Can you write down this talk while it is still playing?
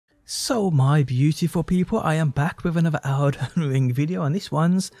So my beautiful people, I am back with another Elden Ring video, and this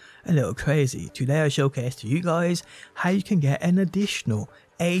one's a little crazy. Today I showcase to you guys how you can get an additional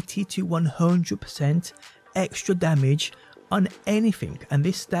 80 to 100% extra damage on anything, and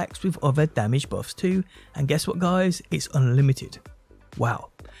this stacks with other damage buffs too, and guess what guys, it's unlimited.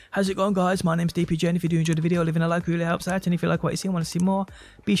 Wow. How's it going guys? My name's DPJ, and if you do enjoy the video, leaving a like really helps out, and if you like what you see and want to see more,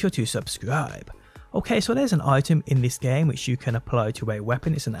 be sure to subscribe. Okay, so there's an item in this game which you can apply to a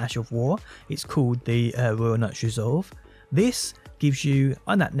weapon. It's an Ash of War. It's called the Royal Knight's Resolve. This gives you,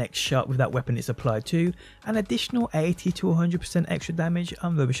 on that next shot with that weapon it's applied to, an additional 80 to 100% extra damage.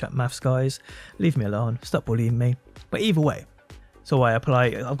 I'm rubbish at maths guys, leave me alone, stop bullying me. But either way, so I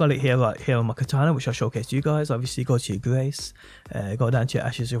apply, I've got it here right here on my katana, which I'll showcase to you guys. Obviously go to your grace, go down to your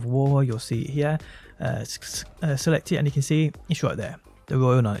Ashes of War, you'll see it here, select it and you can see it's right there. The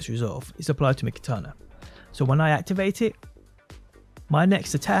Royal Knight's Resolve is applied to my katana. So when I activate it, my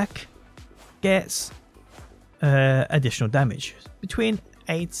next attack gets additional damage. Between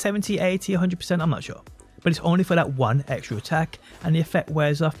 70, 80, 100%, I'm not sure. But it's only for that one extra attack, and the effect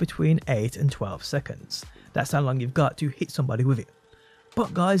wears off between 8 and 12 seconds. That's how long you've got to hit somebody with it.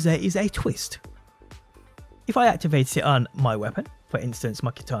 But guys, there is a twist. If I activate it on my weapon, for instance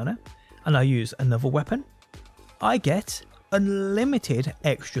my katana, and I use another weapon, I get unlimited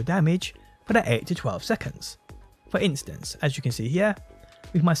extra damage for that 8 to 12 seconds. For instance, as you can see here,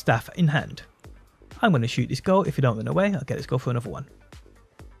 with my staff in hand, I'm going to shoot this goal. If you don't run away, I'll get this goal for another one.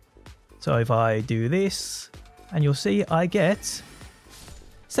 So if I do this, and you'll see I get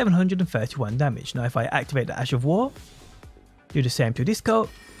 731 damage. Now if I activate the Ash of War, do the same to this goal,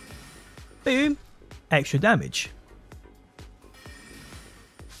 boom, extra damage.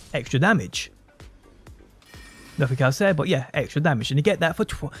 Extra damage. Nothing else there, but yeah, extra damage, and you get that for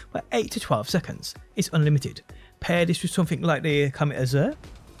 8 to 12 seconds. It's unlimited. Pair this with something like the Comet Azure.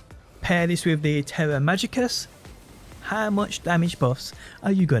 Pair this with the Terra Magicus. How much damage buffs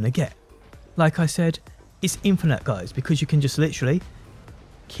are you going to get? Like I said, it's infinite guys, because you can just literally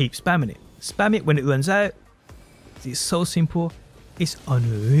keep spamming it. Spam it when it runs out. It's so simple, it's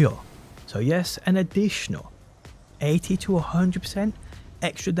unreal. So yes, an additional 80 to 100%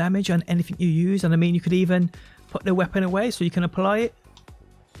 extra damage on anything you use, and I mean you could even put the weapon away so you can apply it,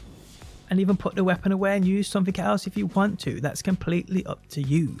 and even put the weapon away and use something else if you want to. That's completely up to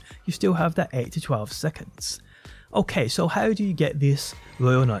you. You still have that 8 to 12 seconds. Okay, so how do you get this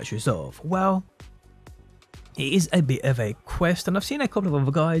Royal Knight's Resolve? Well, it is a bit of a quest, and I've seen a couple of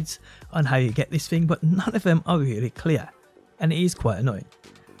other guides on how you get this thing, but none of them are really clear, and it is quite annoying.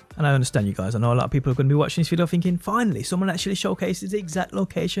 And I understand you guys, I know a lot of people are going to be watching this video thinking, finally someone actually showcases the exact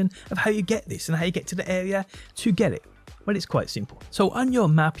location of how you get this and how you get to the area to get it. Well, it's quite simple. So on your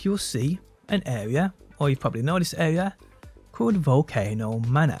map you'll see an area, or you probably know this area, called Volcano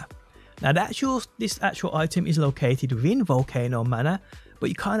Manor. Now this actual item is located within Volcano Manor, but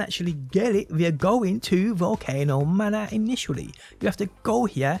you can't actually get it via going to Volcano Manor initially. You have to go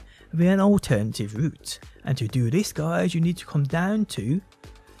here via an alternative route. And to do this guys, you need to come down to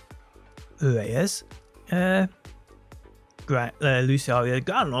Reyes, Lucaria, I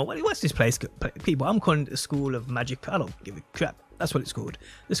don't know, what's this place? People, I'm calling it the School of Magic. I don't give a crap. That's what it's called.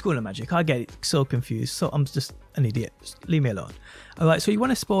 The School of Magic. I get it so confused. So I'm just an idiot. Just leave me alone. Alright, so you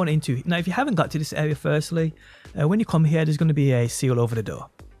want to spawn into... Now, if you haven't got to this area firstly, when you come here, there's going to be a seal over the door.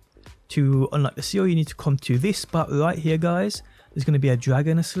 To unlock the seal, you need to come to this spot right here, guys. There's going to be a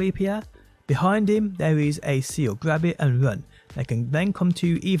dragon asleep here. Behind him, there is a seal. Grab it and run. They can then come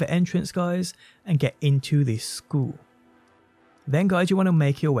to either entrance, guys, and get into this school. Then, guys, you want to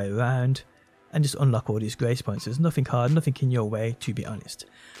make your way around and just unlock all these grace points. There's nothing hard, nothing in your way, to be honest.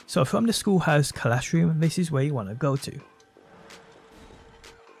 So from the schoolhouse classroom, this is where you want to go to.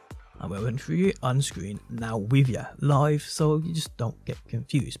 I'm going to run through it on screen now with you live, so you just don't get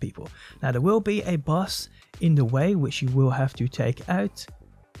confused, people. Now, there will be a boss in the way, which you will have to take out,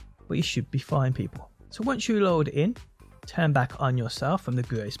 but you should be fine, people. So once you load in, turn back on yourself from the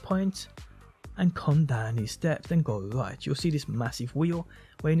grace point and come down these steps, then go right. You'll see this massive wheel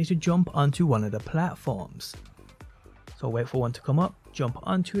where you need to jump onto one of the platforms. So wait for one to come up, jump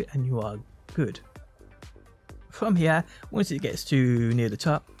onto it, and you are good. From here, once it gets to near the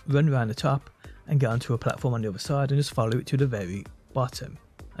top, run around the top and get onto a platform on the other side and just follow it to the very bottom,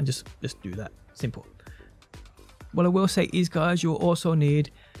 and just do that. Simple. What I will say is guys, you'll also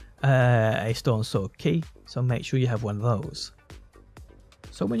need a stone sword key, so make sure you have one of those.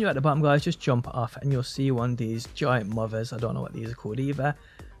 So when you're at the bottom guys, just jump off and you'll see one of these giant mothers. I don't know what these are called either,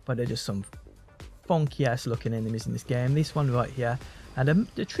 but they're just some funky ass looking enemies in this game. This one right here, and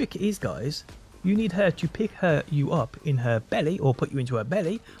the trick is guys, You need her to pick you up in her belly, or put you into her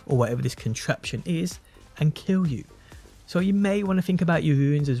belly, or whatever this contraption is, and kill you. So you may want to think about your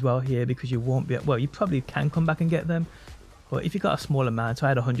runes as well here, because you won't be, well, you probably can come back and get them, but if you got a small amount, so I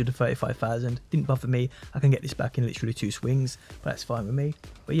had 135,000, didn't bother me. I can get this back in literally 2 swings, but that's fine with me.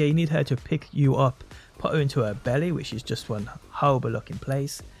 But yeah, you need her to pick you up, put her into her belly, which is just one horrible looking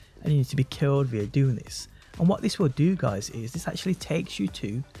place, and you need to be killed via doing this. And what this will do, guys, is this actually takes you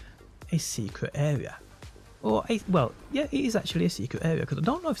to a secret area. Or well, yeah, it is actually a secret area, because I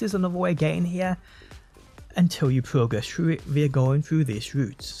don't know if there's another way of getting here until you progress through it via going through this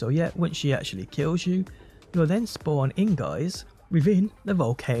route. So yeah, once she actually kills you, you'll then spawn in, guys, within the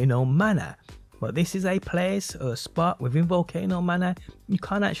Volcano Manor. But this is a place or a spot within Volcano Manor you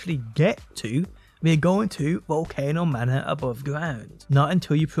can't actually get to via going to Volcano Manor above ground. Not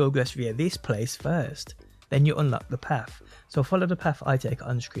until you progress via this place first. Then you unlock the path. So follow the path I take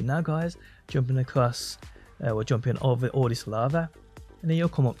on screen now, guys, jumping across, or jumping over all this lava, and then you'll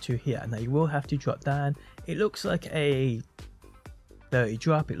come up to here. Now you will have to drop down. It looks like a dirty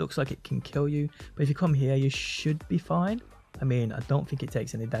drop, it looks like it can kill you, but if you come here you should be fine. I mean, I don't think it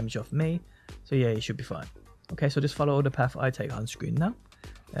takes any damage off me, so yeah, you should be fine. Okay, so just follow the path I take on screen now,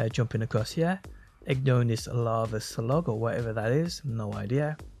 jumping across here, ignoring this lava slug or whatever that is, no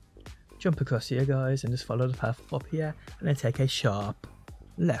idea. Jump across here, guys, and just follow the path up here, and then take a sharp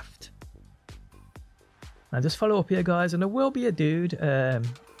left. Now just follow up here, guys, and there will be a dude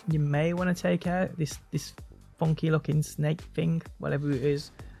you may want to take out, this funky looking snake thing, whatever it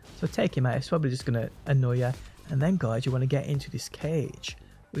is. So take him out, it's probably just going to annoy you. And then, guys, you want to get into this cage,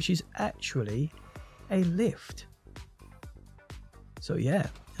 which is actually a lift. So yeah,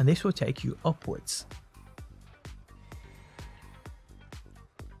 and this will take you upwards.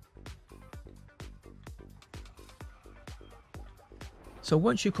 So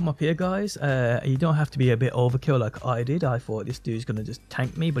once you come up here, guys, you don't have to be a bit overkill like I did. I thought this dude's going to just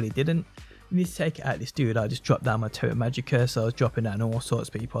tank me, but he didn't. You need to take out this dude. I just dropped down my Terra Magica, so I was dropping down all sorts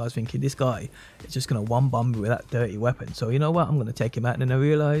of people. I was thinking this guy is just going to one bomb me with that dirty weapon. So you know what? I'm going to take him out. And then I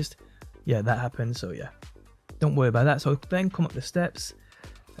realised, yeah, that happened. So yeah, don't worry about that. So then come up the steps,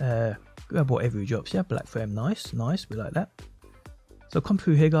 grab whatever he drops. Yeah, black frame, nice, nice. We like that. So come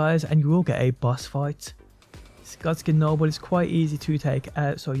through here, guys, and you will get a boss fight. Godskin Noble is quite easy to take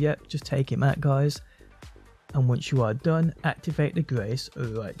out, so yep, just take him out, guys. And once you are done, activate the grace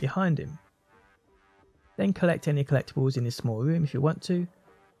right behind him. Then collect any collectibles in this small room if you want to.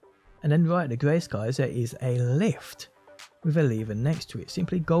 And then right at the grace, guys, there is a lift with a lever next to it.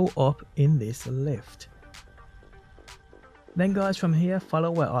 Simply go up in this lift. Then, guys, from here,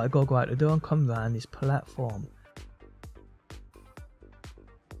 follow where I go out the door and come round this platform.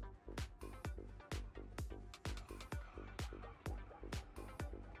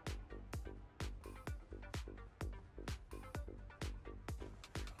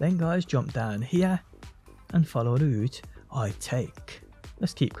 Then, guys, jump down here and follow the route I take.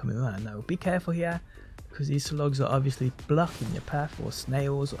 Let's keep coming around now. Be careful here, because these slugs are obviously blocking your path, or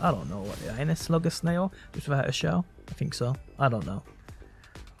snails. I don't know what they are. Ain't a slug a snail just without a shell? I think so. I don't know.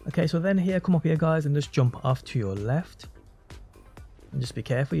 Okay, so then here, come up here, guys, and just jump off to your left. And just be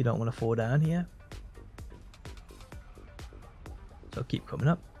careful, you don't want to fall down here. So keep coming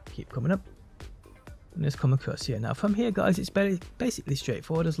up, and just come across here. Now from here, guys, it's basically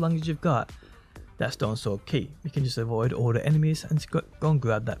straightforward. As long as you've got that stone sword key, you can just avoid all the enemies and go and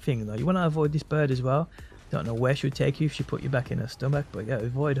grab that thing. Now you want to avoid this bird as well. Don't know where she would take you if she put you back in her stomach, but yeah,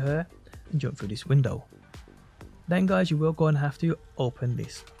 avoid her and jump through this window. Then, guys, you will go and have to open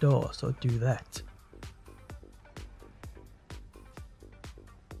this door, so do that.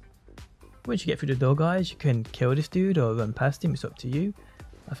 Once you get through the door, guys, you can kill this dude or run past him. It's up to you.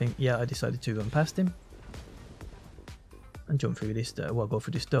 I think, yeah, I decided to run past him and jump through this door. Well, go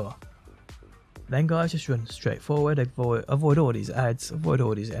through this door. Then, guys, just run straight forward. Avoid all these ads, avoid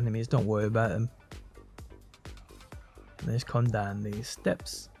all these enemies. Don't worry about them. And then just come down these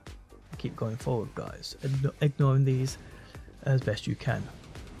steps and keep going forward, guys. Ignoring these as best you can.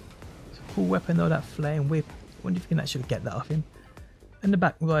 It's a cool weapon though, that flame whip. I wonder if you can actually get that off him. In the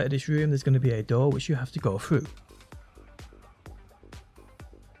back right of this room, there's going to be a door which you have to go through.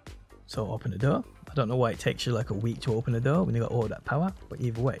 So open the door. I don't know why it takes you like a week to open the door when you got all that power, but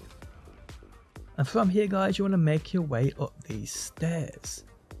either way. And from here, guys, you want to make your way up these stairs.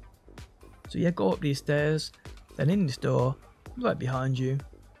 So yeah, go up these stairs, then in this door, right behind you,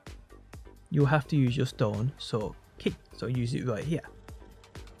 you'll have to use your stone sword key. So use it right here.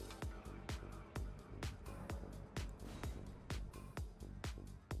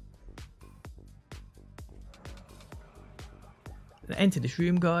 Then enter this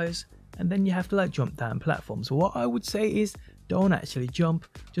room, guys, and then you have to like jump down platforms. So what I would say is don't actually jump,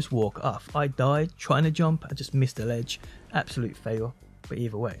 just walk off. I died trying to jump, I just missed the ledge, absolute fail. But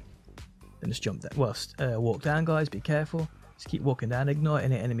either way, then just jump down. Well, walk down, guys, be careful. Just keep walking down, ignore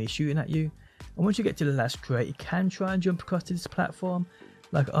any enemy shooting at you. And once you get to the last crate, you can try and jump across to this platform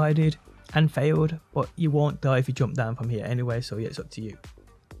like I did and failed, but you won't die if you jump down from here anyway, so yeah, it's up to you.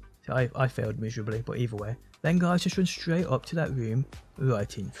 So I failed miserably, but either way. Then guys, just run straight up to that room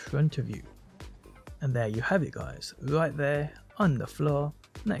right in front of you. And there you have it, guys. Right there on the floor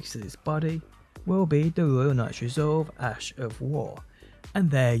next to this body will be the Royal Knight's Resolve Ash of War. And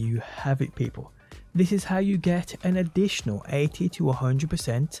there you have it, people. This is how you get an additional 80 to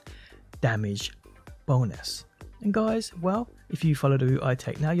 100% damage bonus. And guys, well, if you follow the route I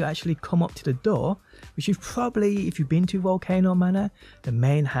take now, you actually come up to the door, which you've probably, if you've been to Volcano Manor, the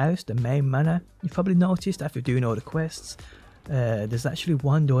main house, the main manor, you've probably noticed after doing all the quests, there's actually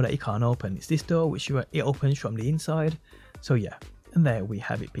one door that you can't open. It's this door, which it opens from the inside. So yeah, and there we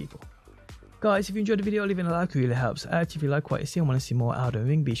have it, people. Guys, if you enjoyed the video, leaving a like really helps out. If you like what you see and want to see more Elden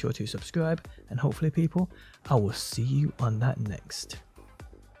Ring, be sure to subscribe. And hopefully, people, I will see you on that next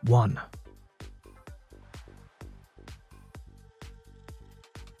one.